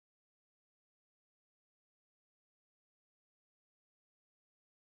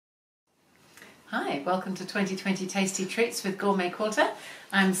Hi, welcome to 2020 Tasty Treats with GourmetQuilter.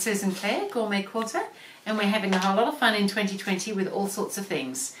 I'm Susan Clare, GourmetQuilter, and we're having a whole lot of fun in 2020 with all sorts of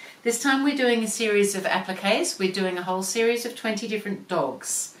things. This time we're doing a series of appliques. We're doing a whole series of 20 different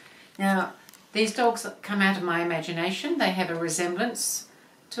dogs. Now, these dogs come out of my imagination. They have a resemblance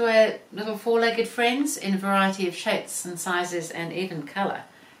to our little four-legged friends in a variety of shapes and sizes and even colour.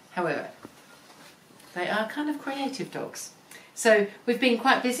 However, they are kind of creative dogs. So we've been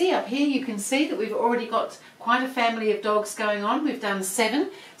quite busy up here. You can see that we've already got quite a family of dogs going on. We've done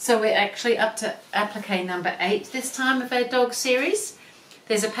 7, so we're actually up to applique number 8 this time of our dog series.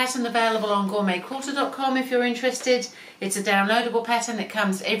 There's a pattern available on GourmetQuilter.com if you're interested. It's a downloadable pattern that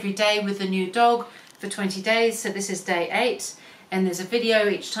comes every day with the new dog for 20 days, so this is day 8, and there's a video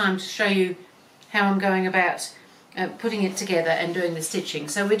each time to show you how I'm going about putting it together and doing the stitching.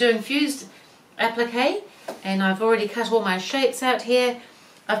 So we're doing fused applique, and I've already cut all my shapes out here.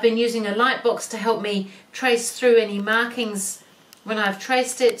 I've been using a light box to help me trace through any markings when I've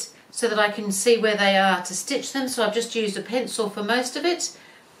traced it so that I can see where they are to stitch them. So I've just used a pencil for most of it,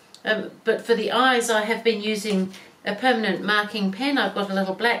 but for the eyes I have been using a permanent marking pen. I've got a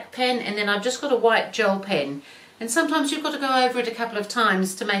little black pen, and then I've just got a white gel pen, and sometimes you've got to go over it a couple of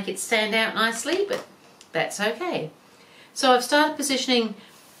times to make it stand out nicely, but that's okay. So I've started positioning.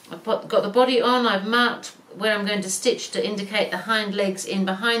 I've got the body on. I've marked where I'm going to stitch to indicate the hind legs in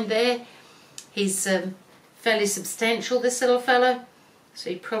behind there. He's fairly substantial, this little fellow, so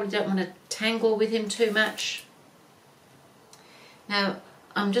you probably don't want to tangle with him too much. Now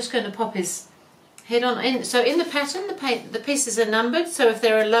I'm just going to pop his head on in. So in the pattern the pieces are numbered, so if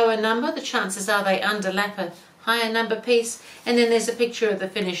they're a lower number the chances are they underlap a higher number piece, and then there's a picture of the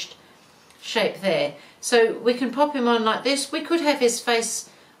finished shape there. So we can pop him on like this. We could have his face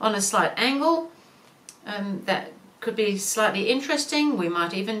on a slight angle. That could be slightly interesting. We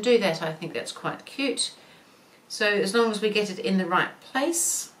might even do that. I think that's quite cute. So as long as we get it in the right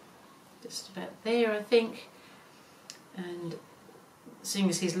place, just about there I think, and seeing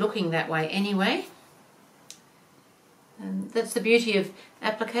as he's looking that way anyway. And that's the beauty of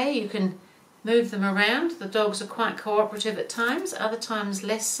applique. You can move them around. The dogs are quite cooperative at times, other times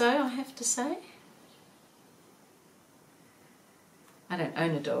less so, I have to say. I don't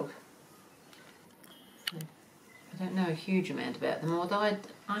own a dog. I don't know a huge amount about them, although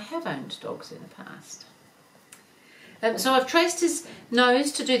I have owned dogs in the past. So I've traced his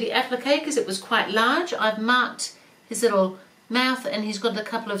nose to do the applique because it was quite large. I've marked his little mouth, and he's got a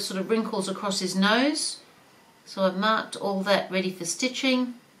couple of sort of wrinkles across his nose. So I've marked all that ready for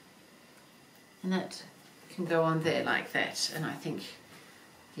stitching, and that can go on there like that. And I think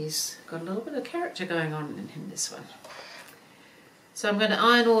he's got a little bit of character going on in him, this one. So I'm going to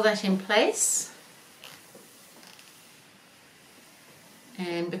iron all that in place,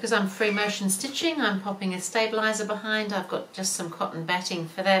 and because I'm free motion stitching I'm popping a stabilizer behind. I've got just some cotton batting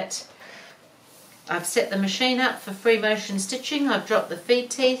for that. I've set the machine up for free motion stitching. I've dropped the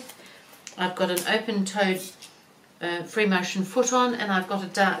feed teeth. I've got an open-toed free motion foot on, and I've got a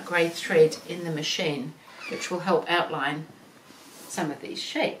dark grey thread in the machine which will help outline some of these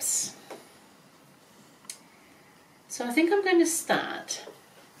shapes. So I think I'm going to start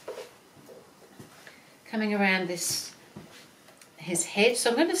coming around his head. So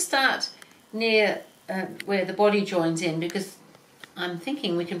I'm going to start near where the body joins in, because I'm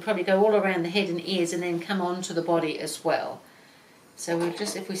thinking we can probably go all around the head and ears and then come on to the body as well. So we'll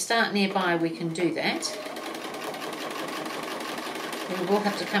just, if we start nearby, we can do that. We will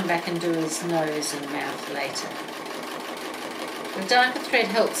have to come back and do his nose and mouth later. The darker thread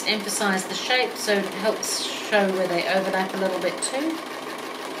helps emphasise the shape, so it helps show where they overlap a little bit too.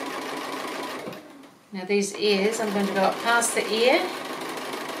 Now these ears, I'm going to go up past the ear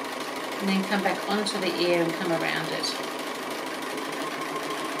and then come back onto the ear and come around it.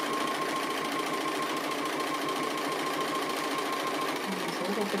 There's a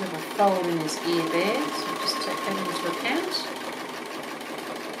little bit of a fold in his ear there, so just take that into account.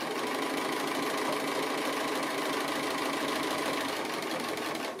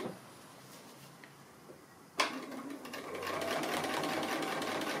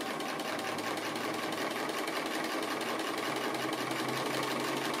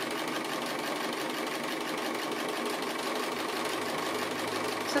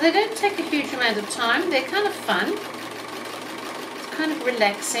 So they don't take a huge amount of time. They're kind of fun. It's kind of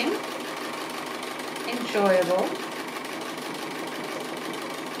relaxing, enjoyable.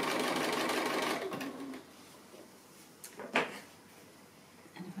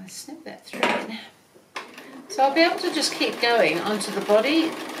 And if I snip that thread, so I'll be able to just keep going onto the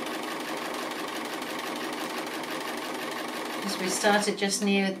body Because we started just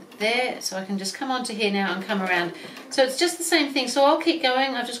near there, so I can just come onto here now and come around. So it's just the same thing, so I'll keep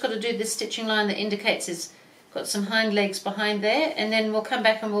going. I've just got to do this stitching line that indicates it's got some hind legs behind there, and then we'll come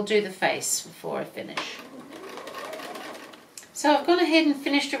back and we'll do the face before I finish. So I've gone ahead and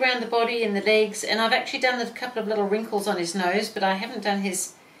finished around the body and the legs, and I've actually done a couple of little wrinkles on his nose, but I haven't done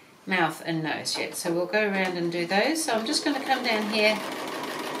his mouth and nose yet, so we'll go around and do those. So I'm just going to come down here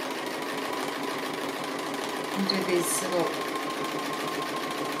and do these little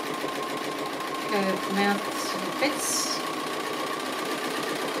curved mouth sort of bits.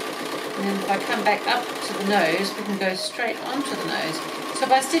 And then if I come back up to the nose, we can go straight onto the nose. So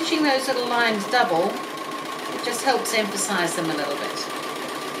by stitching those little lines double, it just helps emphasize them a little bit.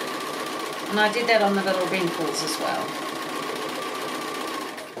 And I did that on the little wrinkles as well.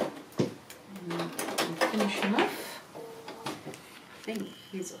 And finish him off. I think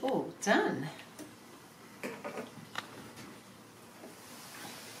he's all done. So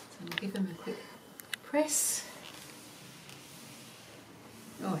I'll give him a quick press.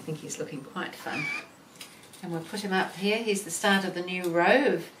 Oh, I think he's looking quite fun. And we'll put him up here. He's the start of the new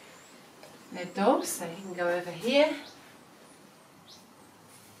row of their dogs, so he can go over here.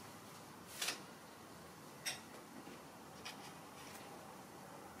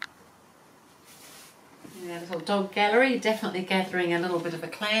 And our little dog gallery, definitely gathering a little bit of a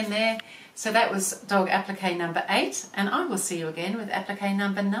clan there. So that was dog applique number 8, and I will see you again with applique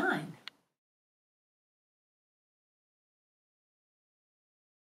number 9.